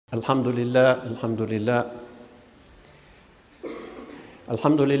الحمد لله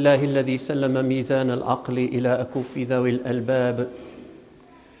الحمد لله الذي سلم ميزان العقل إلى أكف ذوي الألباب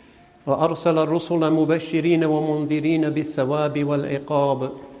وأرسل الرسل مبشرين ومنذرين بالثواب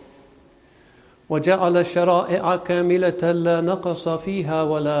والعقاب وجعل الشرائع كاملة لا نقص فيها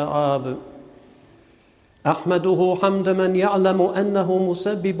ولا عاب. أحمده حمد من يعلم أنه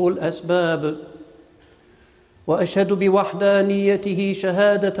مسبب الأسباب، وأشهد بوحدانيته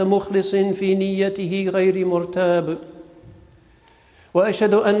شهادة مخلص في نيته غير مرتاب،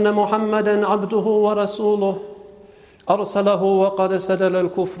 وأشهد أن محمدًا عبده ورسوله أرسله وقد سدل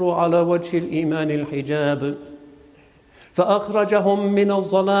الكفر على وجه الإيمان الحجاب، فأخرجهم من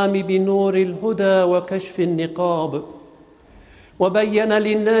الظلام بنور الهدى وكشف النقاب، وبين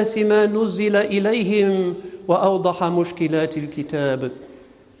للناس ما نزل إليهم وأوضح مشكلات الكتاب.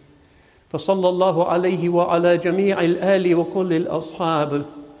 فصلى الله عليه وعلى جميع الآل وكل الأصحاب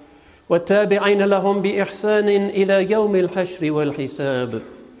والتابعين لهم بإحسان إلى يوم الحشر والحساب.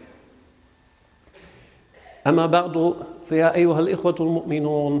 أما بعد، فيا أيها الإخوة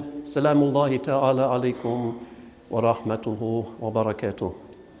المؤمنون، سلام الله تعالى عليكم ورحمته وبركاته.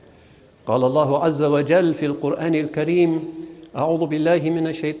 قال الله عز وجل في القرآن الكريم: أعوذ بالله من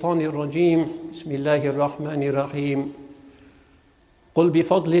الشيطان الرجيم، بسم الله الرحمن الرحيم. قل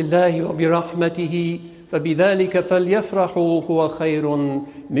بفضل الله وبرحمته فبذلك فليفرحوا هو خير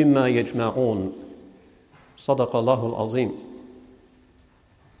مما يجمعون. صدق الله العظيم.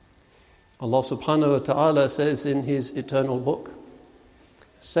 Allah subhanahu wa ta'ala says in his eternal book,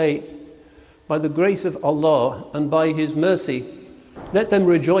 say, by the grace of Allah and by his mercy, let them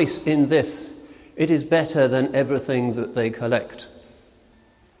rejoice in this. It is better than everything that they collect.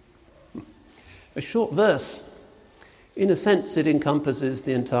 A short verse. In a sense, it encompasses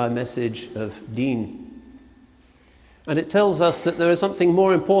the entire message of Deen. And it tells us that there is something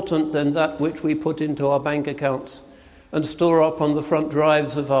more important than that which we put into our bank accounts and store up on the front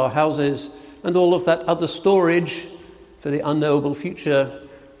drives of our houses and all of that other storage for the unknowable future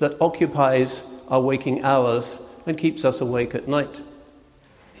that occupies our waking hours and keeps us awake at night.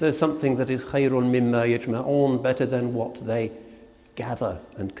 There's something that is khayrun mimma yajma'un, better than what they gather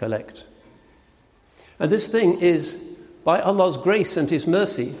and collect. And this thing is by Allah's grace and his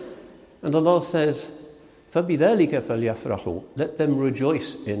mercy. And Allah says, فَبِذَلِكَ فَلْيَفْرَحُوا, let them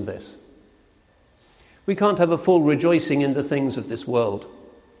rejoice in this. We can't have a full rejoicing in the things of this world.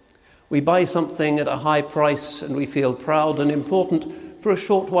 We buy something at a high price and we feel proud and important for a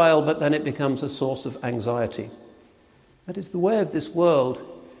short while, but then it becomes a source of anxiety. That is the way of this world.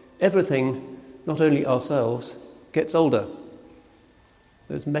 Everything, not only ourselves, gets older.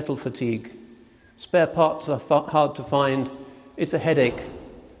 There's metal fatigue. Spare parts are hard to find. It's a headache.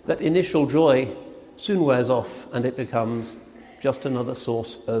 That initial joy soon wears off and it becomes just another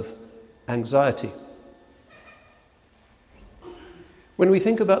source of anxiety. When we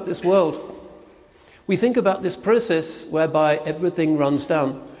think about this world, we think about this process whereby everything runs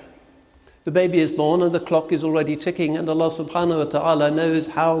down. The baby is born and the clock is already ticking, and Allah subhanahu wa ta'ala knows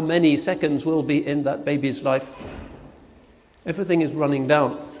how many seconds will be in that baby's life. Everything is running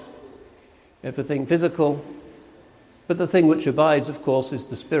down. Everything physical. But the thing which abides, of course, is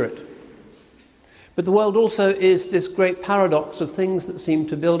the spirit. But the world also is this great paradox of things that seem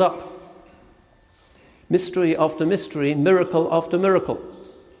to build up. Mystery after mystery, miracle after miracle.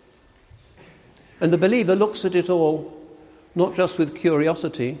 And the believer looks at it all, not just with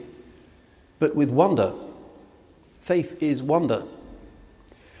curiosity, but with wonder. Faith is wonder.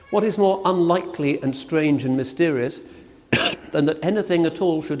 What is more unlikely and strange and mysterious than that anything at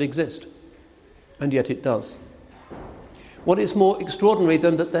all should exist? And yet it does. What is more extraordinary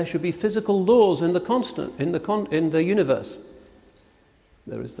than that there should be physical laws in the universe?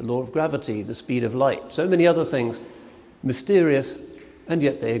 There is the law of gravity, the speed of light, so many other things, mysterious, and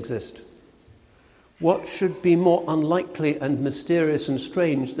yet they exist. What should be more unlikely and mysterious and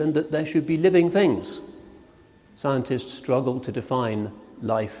strange than that there should be living things? Scientists struggle to define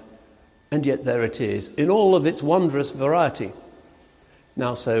life, and yet there it is, in all of its wondrous variety,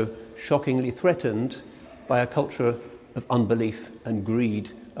 now so shockingly threatened by a culture of unbelief and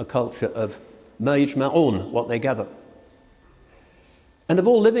greed, a culture of ma yajma'un, what they gather. And of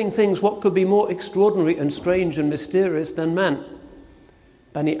all living things, what could be more extraordinary and strange and mysterious than man?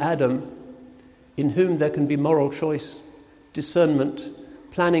 Bani Adam, in whom there can be moral choice, discernment,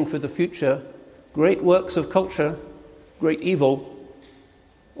 planning for the future, great works of culture, great evil.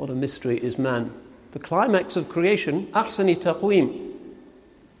 What a mystery is man. The climax of creation, ahsani taqweem.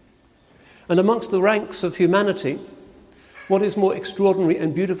 And amongst the ranks of humanity, what is more extraordinary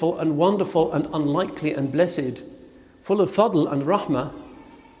and beautiful and wonderful and unlikely and blessed, full of fadl and rahmah,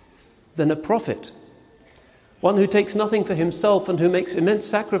 than a prophet, one who takes nothing for himself and who makes immense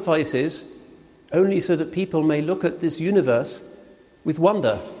sacrifices only so that people may look at this universe with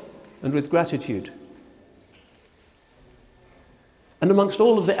wonder and with gratitude. And amongst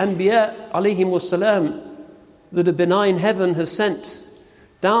all of the Anbiya, alayhim wassalam, that a benign heaven has sent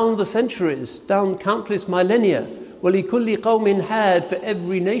down the centuries, down countless millennia, وَلِكُلِّ قَوْمٍ had, for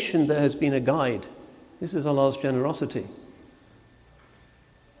every nation there has been a guide. This is Allah's generosity.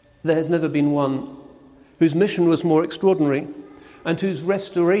 There has never been one whose mission was more extraordinary and whose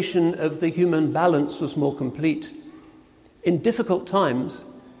restoration of the human balance was more complete in difficult times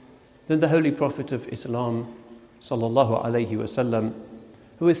than the Holy Prophet of Islam, sallallahu alayhi wasallam,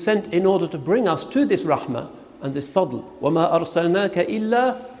 who is sent in order to bring us to this rahmah and this fadl. وَمَا أَرْسَلْنَاكَ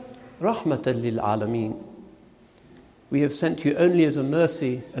إِلَّا رَحْمَةً لِلْعَالَمِينَ. We have sent you only as a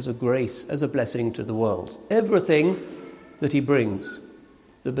mercy, as a grace, as a blessing to the world. Everything that he brings,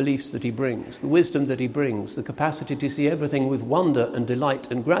 the beliefs that he brings, the wisdom that he brings, the capacity to see everything with wonder and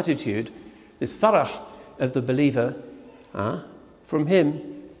delight and gratitude, this farah of the believer, from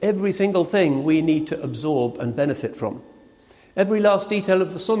him, every single thing we need to absorb and benefit from. Every last detail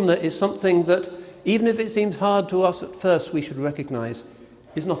of the sunnah is something that, even if it seems hard to us at first, we should recognize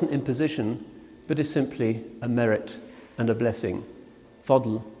is not an imposition, but is simply a merit and a blessing.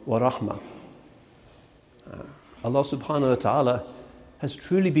 Fadl wa rahmah. Allah subhanahu wa ta'ala has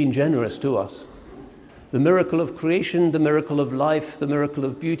truly been generous to us. The miracle of creation, the miracle of life, the miracle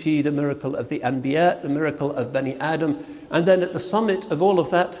of beauty, the miracle of the Anbiya, the miracle of Bani Adam, and then at the summit of all of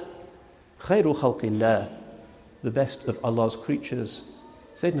that, khayru khalqillah, the best of Allah's creatures,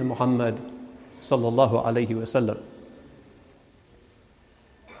 Sayyidina Muhammad sallallahu alayhi wasallam.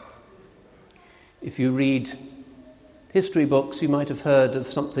 If you read history books, you might have heard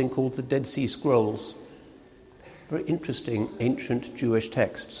of something called the Dead Sea Scrolls. Very interesting ancient Jewish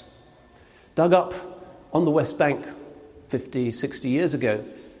texts, dug up on the West Bank 50, 60 years ago,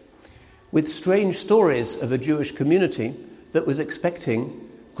 with strange stories of a Jewish community that was expecting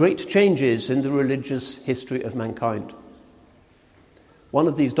great changes in the religious history of mankind. One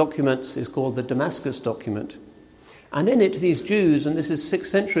of these documents is called the Damascus document, and in it these Jews, and this is 6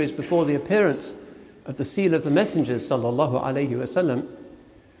 centuries before the appearance of the seal of the messengers, sallallahu alayhi wasallam,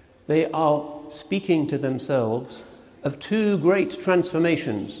 they are speaking to themselves of 2 great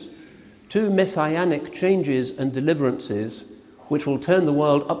transformations, 2 messianic changes and deliverances which will turn the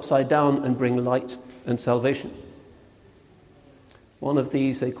world upside down and bring light and salvation. One of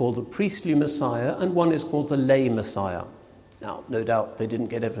these they call the priestly Messiah, and one is called the lay Messiah. Now, no doubt they didn't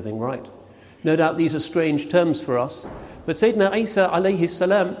get everything right. No doubt these are strange terms for us. But Sayyidina Isa alayhi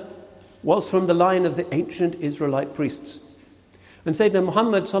salam was from the line of the ancient Israelite priests. And Sayyidina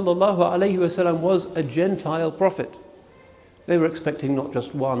Muhammad sallallahu alayhi wasallam was a Gentile prophet. They were expecting not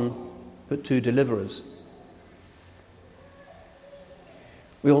just 1, but 2 deliverers.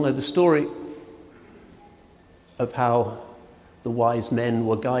 We all know the story of how the wise men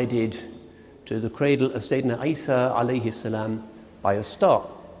were guided to the cradle of Sayyidina Isa alayhi salam by a star.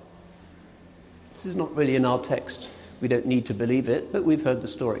 This is not really in our text. We don't need to believe it, but we've heard the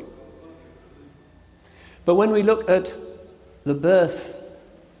story. But when we look at the birth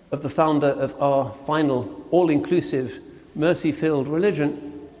of the founder of our final, all-inclusive, mercy-filled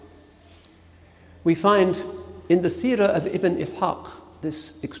religion, we find in the seerah of Ibn Ishaq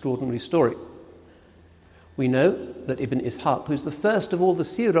this extraordinary story. We know that Ibn Ishaq, who's the first of all the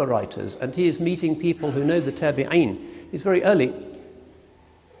seerah writers, and he is meeting people who know the tabi'een, is very early.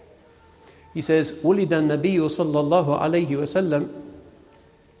 He says, وُلِدَ النَّبِيُّ صَلَّى اللَّهُ عَلَيْهِ وَسَلَّمَ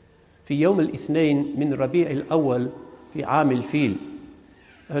في يوم الاثنين من ربيع الأول في عام الفيل.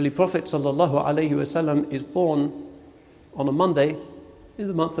 The Holy Prophet sallallahu alayhi wasallam is born on a Monday in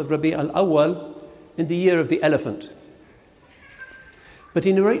the month of Rabi' al-Awwal in the year of the elephant. But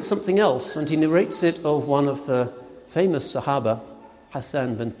he narrates something else, and he narrates it of one of the famous Sahaba,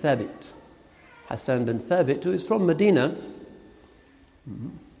 Hassan bin Thabit. Hassan bin Thabit, who is from Medina,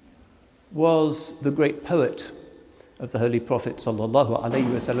 was the great poet of the Holy Prophet sallallahu alaihi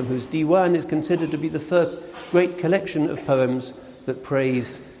wasallam, whose diwan is considered to be the first great collection of poems that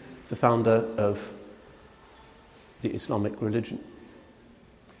praise the founder of the Islamic religion.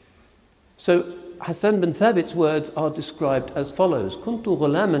 So Hassan bin Thabit's words are described as follows: Kuntu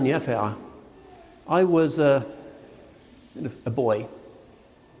ghulaman yafi'a. I was a boy.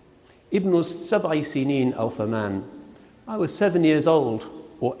 Ibnu sab'i sinin aw thaman. I was 7 years old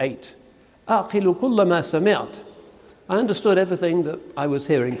or 8. Aqilu kulla ma sami'at. I understood everything that I was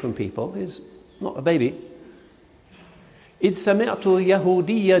hearing from people. He's not a baby. إذ سمعت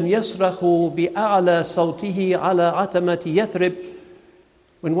يهوديا يصرخ بأعلى صوته على عتمة يثرب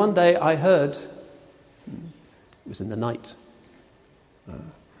when one day I heard, it was in the night,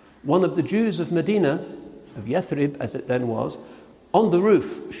 one of the Jews of Medina, of Yathrib as it then was, on the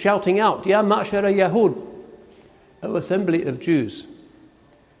roof shouting out, Ya ma'shara Yahud, O assembly of Jews,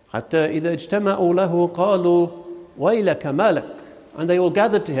 حَتَّى إِذَا اجْتَمَعُوا لَهُ قَالُوا وَيْلَكَ مَالَكَ. And they all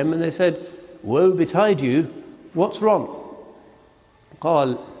gathered to him and they said, Woe betide you, what's wrong?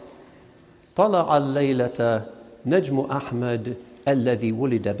 قال طلع الليلة نجم أحمد الذي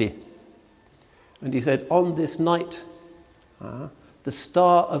ولد به. And he said, on this night, the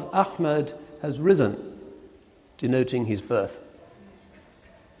star of Ahmad has risen, denoting his birth.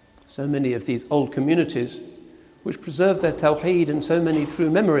 So many of these old communities, which preserved their tawheed and so many true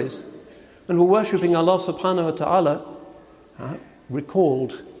memories, and were worshipping Allah subhanahu wa ta'ala,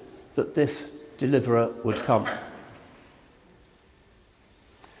 recalled that this deliverer would come.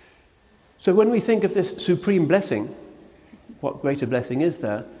 So when we think of this supreme blessing, what greater blessing is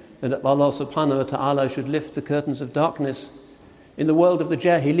there than that Allah subhanahu wa ta'ala should lift the curtains of darkness in the world of the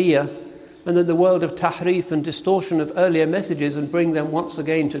Jahiliyyah and in the world of tahrif and distortion of earlier messages and bring them once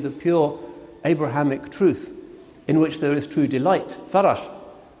again to the pure Abrahamic truth in which there is true delight, farah,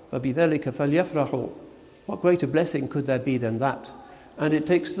 فَبِذَلِكَ فَلْيَفْرَحُوا. What greater blessing could there be than that? And it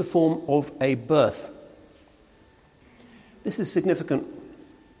takes the form of a birth. This is significant.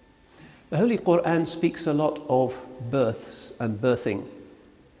 The Holy Quran speaks a lot of births and birthing.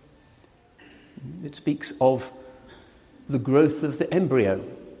 It speaks of the growth of the embryo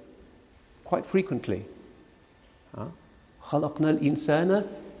quite frequently. خَلَقْنَا الْإِنسَانَ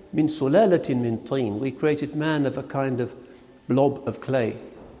مِنْ سُلَالَةٍ مِنْ طِينٍ. We created man of a kind of blob of clay.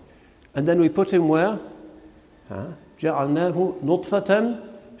 And then we put him where? جَعَلْنَاهُ نُطْفَةً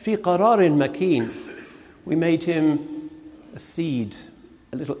فِي قَرَارٍ مَكِينٍ. We made him a seed,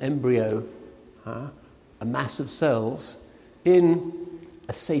 a little embryo, a mass of cells in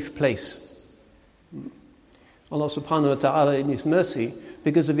a safe place. Allah subhanahu wa ta'ala in His mercy,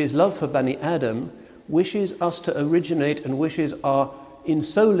 because of His love for Bani Adam, wishes us to originate and wishes our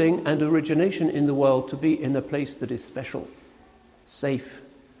ensouling and origination in the world to be in a place that is special, safe,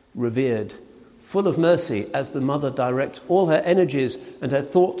 revered, full of mercy, as the mother directs all her energies and her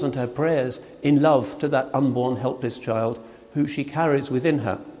thoughts and her prayers in love to that unborn helpless child who she carries within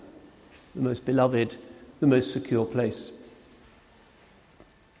her, the most beloved, the most secure place.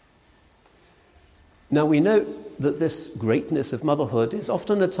 Now we know that this greatness of motherhood is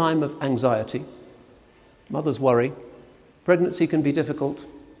often a time of anxiety. Mothers worry. Pregnancy can be difficult.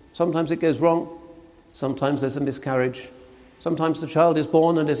 Sometimes it goes wrong. Sometimes there's a miscarriage. Sometimes the child is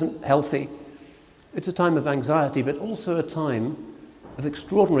born and isn't healthy. It's a time of anxiety, but also a time of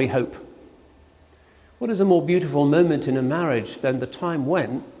extraordinary hope. What is a more beautiful moment in a marriage than the time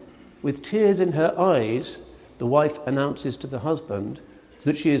when, with tears in her eyes, the wife announces to the husband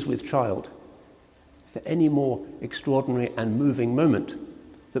that she is with child? Is there any more extraordinary and moving moment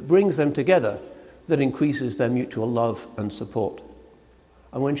that brings them together, that increases their mutual love and support?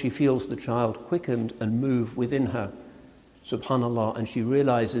 And when she feels the child quickened and move within her, subhanallah, and she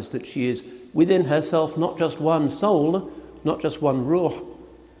realizes that she is within herself not just one soul, not just one ruh,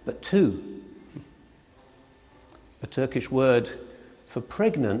 but two. A Turkish word for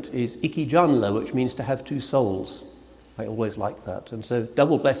pregnant is iki canlı, which means to have two souls. I always like that. And so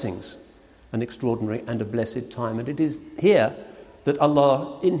double blessings, an extraordinary and a blessed time. And it is here that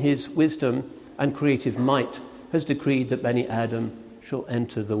Allah, in His wisdom and creative might, has decreed that Bani Adam shall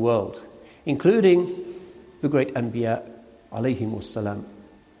enter the world, including the great Anbiya, alayhimus salam.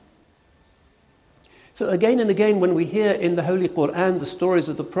 So again and again, when we hear in the Holy Quran the stories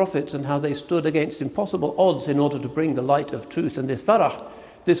of the prophets and how they stood against impossible odds in order to bring the light of truth and this farah,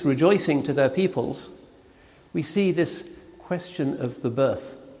 this rejoicing to their peoples, we see this question of the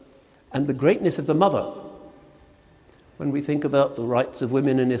birth and the greatness of the mother. When we think about the rights of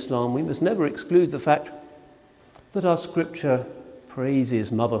women in Islam, we must never exclude the fact that our scripture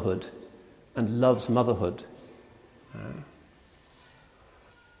praises motherhood and loves motherhood.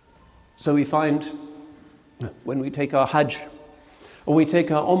 So we find when we take our Hajj or we take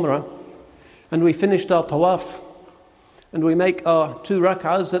our Umrah and we finished our Tawaf and we make our 2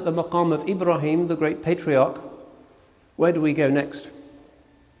 rak'ahs at the maqam of Ibrahim, the great patriarch, where do we go next?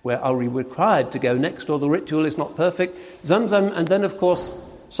 Where are we required to go next, or the ritual is not perfect? Zamzam, and then of course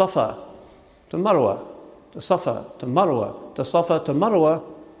Safa to Marwa, to Safa to Marwa, to Safa to Marwa.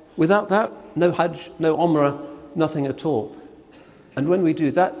 Without that, no Hajj, no Umrah, nothing at all. And when we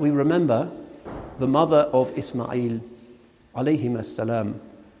do that, we remember the mother of Ismail, alayhim as-salam,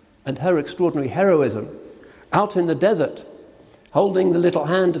 and her extraordinary heroism out in the desert, holding the little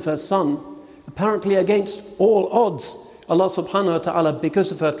hand of her son, apparently against all odds, Allah subhanahu wa ta'ala,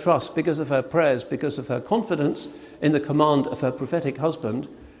 because of her trust, because of her prayers, because of her confidence in the command of her prophetic husband,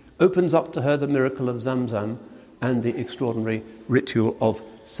 opens up to her the miracle of Zamzam and the extraordinary ritual of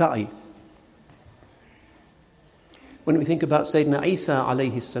Sa'i. When we think about Sayyidina Isa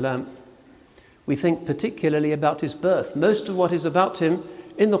alayhi salam, we think particularly about his birth. Most of what is about him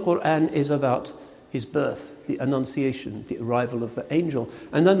in the Quran is about his birth, the Annunciation, the arrival of the angel,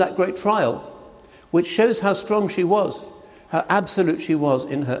 and then that great trial, which shows how strong she was, how absolute she was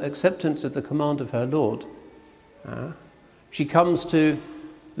in her acceptance of the command of her Lord. She comes to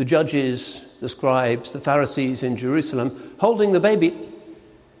the judges, the scribes, the Pharisees in Jerusalem, holding the baby.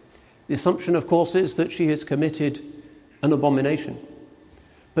 The assumption, of course, is that she has committed an abomination.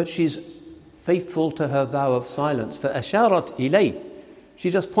 But she's faithful to her vow of silence. فَأَشَارَتْ إِلَيْهِ. She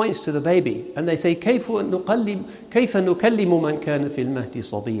just points to the baby, and they say, كَيْفَ نُكَلِّمُ مَنْ كَانَ فِي الْمَهْدِ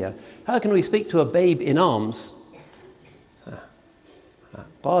صَبِيًّا. How can we speak to a babe in arms?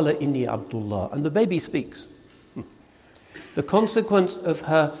 قَالَ إِنِّي عَبْدُ اللَّهِ. And the baby speaks. The consequence of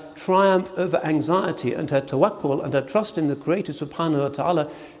her triumph over anxiety and her tawakkul and her trust in the Creator subhanahu wa ta'ala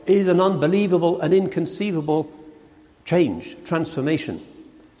is an unbelievable and inconceivable change, transformation.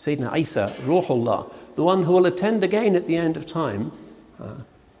 Sayyidina Isa, Ruhullah, the one who will attend again at the end of time,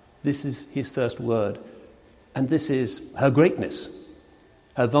 this is his first word. And this is her greatness,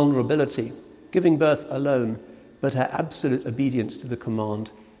 her vulnerability, giving birth alone, but her absolute obedience to the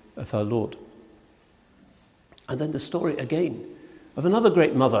command of her Lord. And then the story again of another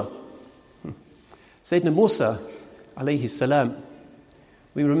great mother, Sayyidina Musa alayhi salam.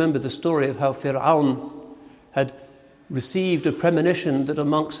 We remember the story of how Fir'aun had received a premonition that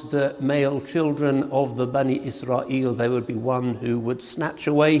amongst the male children of the Bani Israel there would be one who would snatch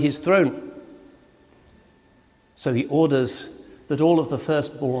away his throne. So he orders that all of the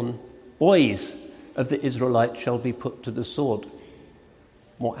firstborn boys of the Israelites shall be put to the sword.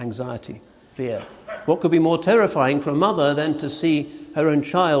 More anxiety, fear. What could be more terrifying for a mother than to see her own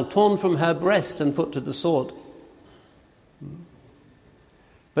child torn from her breast and put to the sword?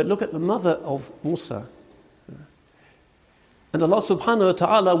 But look at the mother of Musa. And Allah subhanahu wa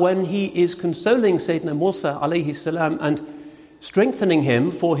ta'ala, when He is consoling Sayyidina Musa alayhi salam and strengthening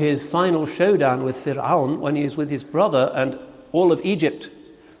him for his final showdown with Fir'aun, when he is with his brother and all of Egypt,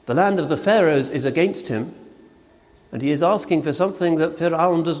 the land of the Pharaohs is against him, and he is asking for something that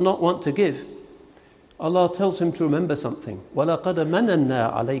Fir'aun does not want to give, Allah tells him to remember something. وَلَقَدْ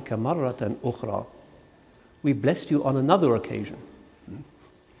مَنَنَّا عَلَيْكَ مَرَّةً أُخْرَى. We blessed you on another occasion.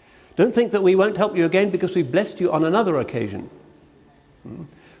 Don't think that we won't help you again because we blessed you on another occasion.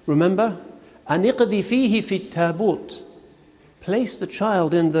 Remember? أَنِقْذِ فِيهِ فِي التَّابُوتِ. Place the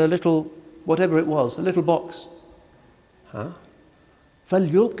child in the little, whatever it was, the little box.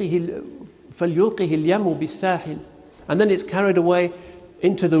 فَلْيُلْقِهِ الْيَمُ بِالسَّاحِلِ. And then it's carried away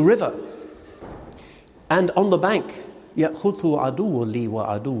into the river. And on the bank, يَأْخُذُ عَدُوٌّ لِي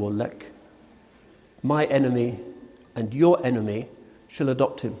وَعَدُوٌّ لَكَ. My enemy and your enemy shall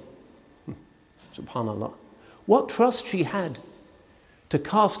adopt him. Subhanallah. What trust she had to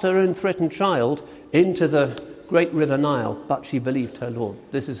cast her own threatened child into the great river Nile, but she believed her Lord.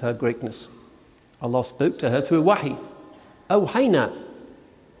 This is her greatness. Allah spoke to her through wahi. Awhayna.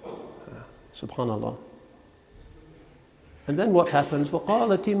 Subhanallah. And then what happens?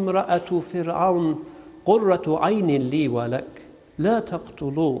 وَقَالَتِ امْرَأَةُ فِرْعَوْنَ قُرَّةُ عَيْنٍ لِي وَلَكَ لَا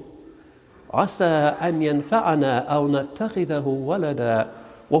تَقْتُلُوهُ عَسَىٰ أَنْ يَنْفَعَنَا أَوْ نَتَّخِذَهُ وَلَدًا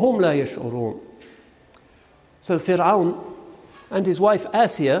وَهُمْ لَا يَشْعُرُونَ. So Fir'aun and his wife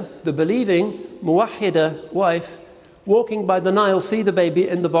Asiya, the believing muwahhida wife, walking by the Nile, see the baby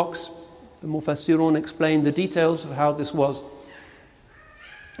in the box. The Mufassirun explain the details of how this was.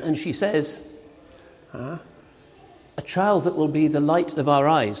 And she says, a child that will be the light of our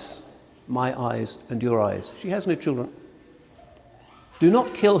eyes, my eyes and your eyes. She has no children. Do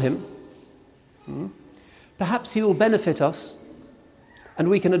not kill him. Perhaps he will benefit us, and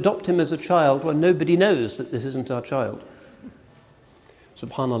we can adopt him as a child when nobody knows that this isn't our child.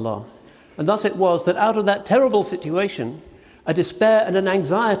 Subhanallah. And thus it was that out of that terrible situation, a despair and an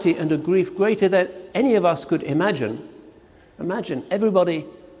anxiety and a grief greater than any of us could imagine everybody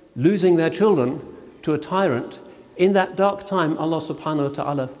losing their children to a tyrant. In that dark time, Allah subhanahu wa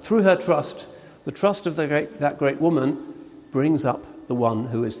ta'ala, through her trust, the trust of that great woman, brings up the one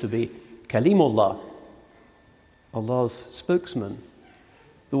who is to be Kalimullah, Allah's spokesman,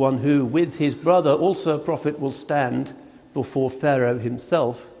 the one who, with his brother, also a prophet, will stand before Pharaoh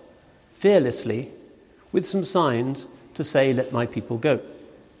himself, fearlessly, with some signs, to say, let my people go.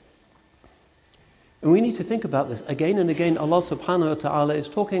 And we need to think about this. Again and again, Allah subhanahu wa ta'ala is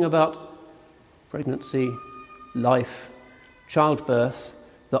talking about pregnancy, life, childbirth,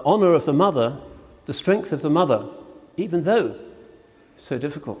 the honor of the mother, the strength of the mother, even though it's so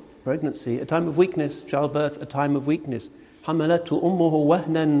difficult. Pregnancy, a time of weakness. Childbirth, a time of weakness. حَمَلَتْهُ أُمُّهُ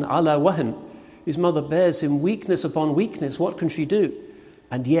وَهْنًا عَلَى وَهْنٍ. His mother bears him weakness upon weakness. What can she do?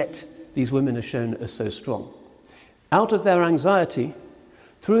 And yet, these women are shown as so strong. Out of their anxiety,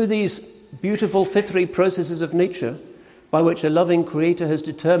 through these beautiful fitri processes of nature, by which a loving Creator has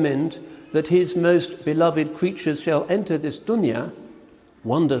determined that His most beloved creatures shall enter this dunya,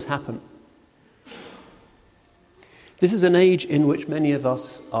 wonders happen. This is an age in which many of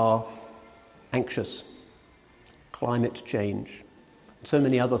us are anxious. Climate change, so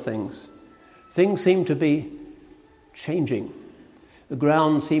many other things. Things seem to be changing. The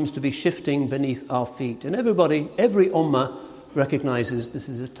ground seems to be shifting beneath our feet. And everybody, every ummah recognizes this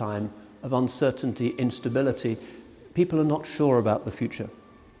is a time of uncertainty, instability. People are not sure about the future.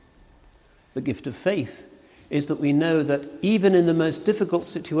 The gift of faith is that we know that even in the most difficult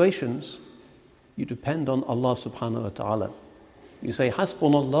situations, you depend on Allah subhanahu wa ta'ala. You say,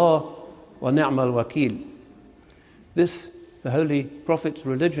 Hasbunallah wa ni'mal wakil. This, the Holy Prophet's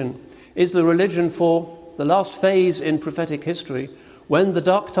religion, is the religion for the last phase in prophetic history, when the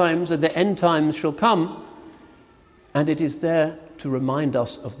dark times and the end times shall come, and it is there to remind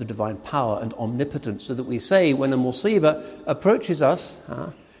us of the divine power and omnipotence, so that we say, when a musibah approaches us,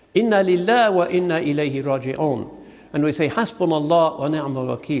 Inna lillah wa inna ilayhi raji'un. And we say, Hasbunallah wa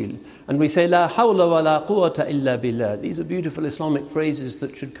ni'mal wakil. And we say, La hawla wa la quwwata illa billah. These are beautiful Islamic phrases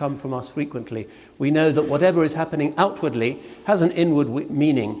that should come from us frequently. We know that whatever is happening outwardly has an inward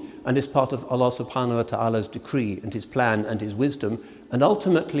meaning and is part of Allah subhanahu wa ta'ala's decree and His plan and His wisdom. And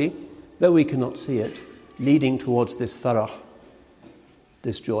ultimately, though we cannot see it, leading towards this farah,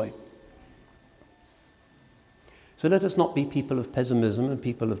 this joy. So let us not be people of pessimism and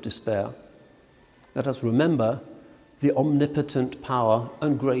people of despair. Let us remember the omnipotent power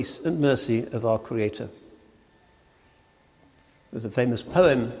and grace and mercy of our Creator. There's a famous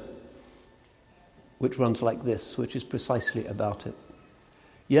poem which runs like this, which is precisely about it.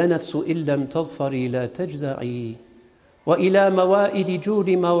 يا نفس إن لم تظفري لا تجزعي وإلى موائد جود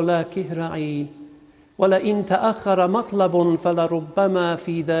مولاك اهرعي ولئن تأخر مطلب فلربما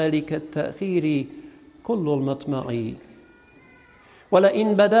في ذلك التأخير كل المطمع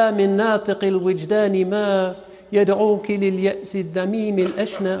ولئن بدا من ناطق الوجدان ما يدعوك لليأس الذميم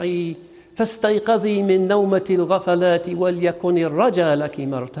الأشنع فاستيقظي من نومة الغفلات وليكن الرجا لك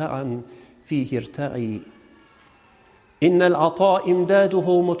مرتعا فيه ارتعي إن العطاء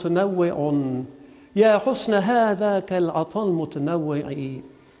إمداده متنوع يا حسن هذاك العطاء المتنوع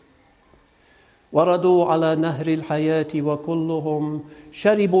وردوا على نهر الحياة وكلهم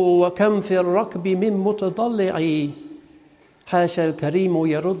شربوا وكم في الركب من متضلع حاشا الكريم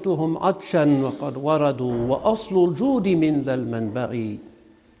يردهم عطشا وقد وردوا وأصل الجود من ذا المنبع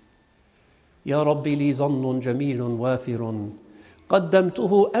يا رب لي ظن جميل وافر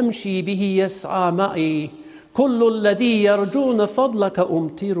قدمته أمشي به يسعى معي كل الذي يرجون فضلك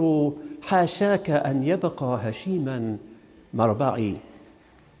أمطروا حاشاك أن يبقى هشيما مربعي.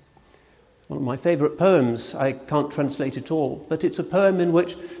 One of my favorite poems, I can't translate it all, but it's a poem in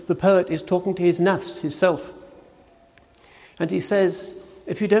which the poet is talking to his nafs, his self. And he says,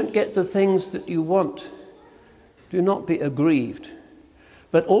 if you don't get the things that you want, do not be aggrieved,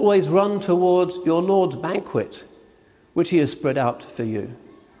 but always run towards your Lord's banquet, which He has spread out for you.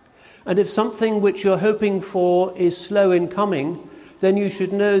 And if something which you're hoping for is slow in coming, then you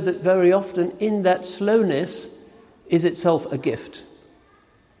should know that very often in that slowness is itself a gift.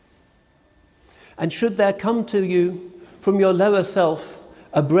 And should there come to you from your lower self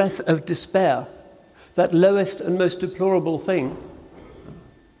a breath of despair, that lowest and most deplorable thing,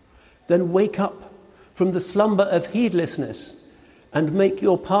 then wake up from the slumber of heedlessness and make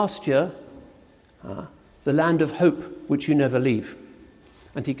your pasture the land of hope which you never leave.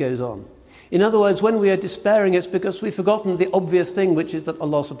 And he goes on. In other words, when we are despairing, it's because we've forgotten the obvious thing, which is that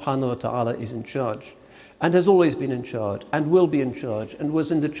Allah subhanahu wa ta'ala is in charge, and has always been in charge, and will be in charge, and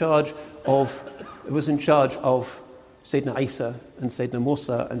was in charge of Sayyidina Isa, and Sayyidina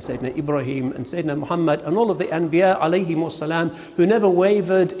Musa, and Sayyidina Ibrahim, and Sayyidina Muhammad, and all of the Anbiya alayhimus salam, who never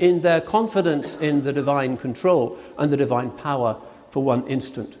wavered in their confidence in the divine control and the divine power for one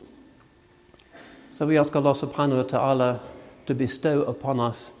instant. So we ask Allah subhanahu wa ta'ala to bestow upon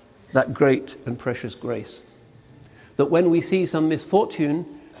us that great and precious grace, that when we see some misfortune,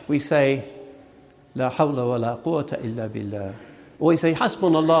 we say, La hawla wa la quwwata illa billah. Or we say,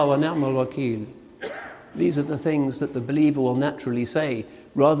 Hasbunallah wa ni'mal wakil. These are the things that the believer will naturally say,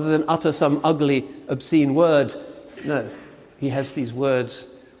 rather than utter some ugly, obscene word. No, he has these words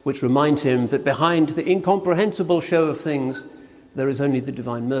which remind him that behind the incomprehensible show of things there is only the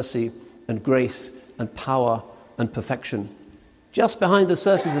divine mercy and grace and power and perfection. Just behind the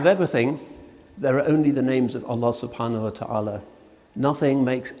surface of everything, there are only the names of Allah subhanahu wa ta'ala. Nothing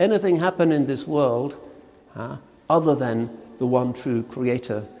makes anything happen in this world other than the one true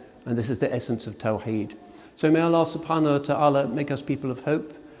creator. And this is the essence of Tawheed. So may Allah subhanahu wa ta'ala make us people of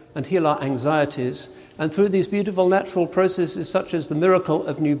hope and heal our anxieties. And through these beautiful natural processes such as the miracle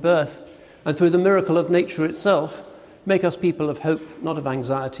of new birth and through the miracle of nature itself, make us people of hope, not of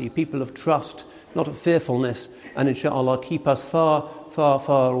anxiety, people of trust, not of fearfulness. And inshallah keep us far, far,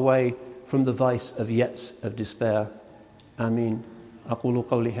 far away from the vice of yets of despair. Ameen. أقول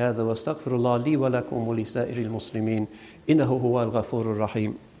قولي هذا واستغفر الله لي ولكم ولسائر المسلمين إنه هو الغفور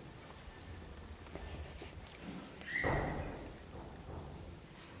الرحيم.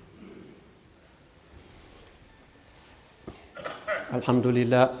 الحمد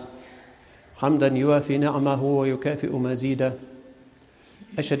لله حمدا يوافي نعمه ويكافئ مزيده.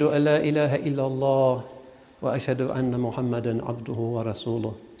 أشهد أن لا إله إلا الله وأشهد أن محمدا عبده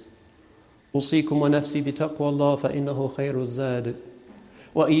ورسوله. أوصيكم ونفسي بتقوى الله فإنه خير الزاد.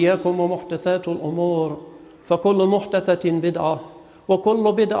 وإياكم ومحدثات الأمور فكل محدثة بدعة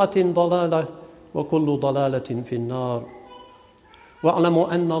وكل بدعة ضلالة وكل ضلالة في النار.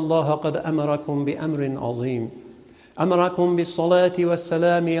 واعلموا أن الله قد أمركم بأمر عظيم، أمركم بالصلاة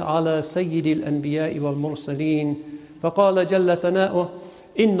والسلام على سيد الأنبياء والمرسلين، فقال جل ثناؤه: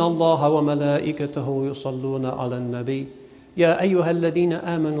 إن الله وملائكته يصلون على النبي يا أيها الذين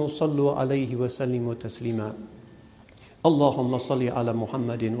آمنوا صلوا عليه وسلموا تسليما. اللهم صل على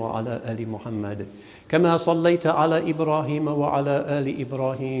محمد وعلى آل محمد كما صليت على إبراهيم وعلى آل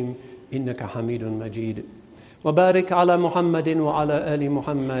إبراهيم إنك حميد مجيد. وبارك على محمد وعلى آل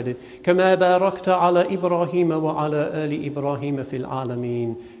محمد كما باركت على إبراهيم وعلى آل إبراهيم في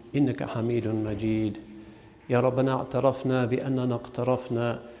العالمين إنك حميد مجيد. يا ربنا اعترفنا بأننا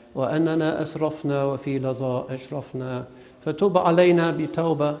اقترفنا وأننا أسرفنا وفي لظى أشرفنا، فتب علينا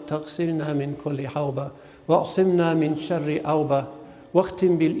بتوبة تغسلنا من كل حوبة واعصمنا من شر أوبة،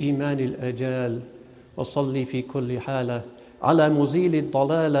 واختم بالإيمان الأجال. وصلي في كل حالة على مزيل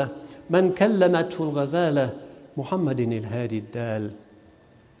الضلالة من كلمته الغزالة محمد الهادي الدال.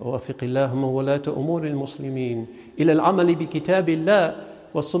 ووفق اللهم ولاة أمور المسلمين إلى العمل بكتاب الله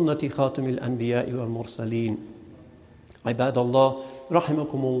وسنة خاتم الأنبياء والمرسلين. عباد الله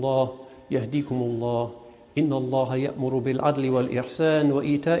رحمكم الله يهديكم الله. إن الله يأمر بالعدل والإحسان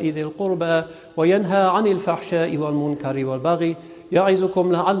وإيتاء ذي القربى وينهى عن الفحشاء والمنكر والبغي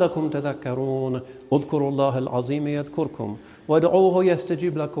يعظكم لعلكم تذكرون. اذكروا الله العظيم يذكركم وادعوه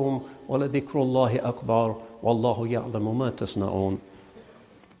يستجب لكم ولذكر الله أكبر والله يعلم ما تصنعون.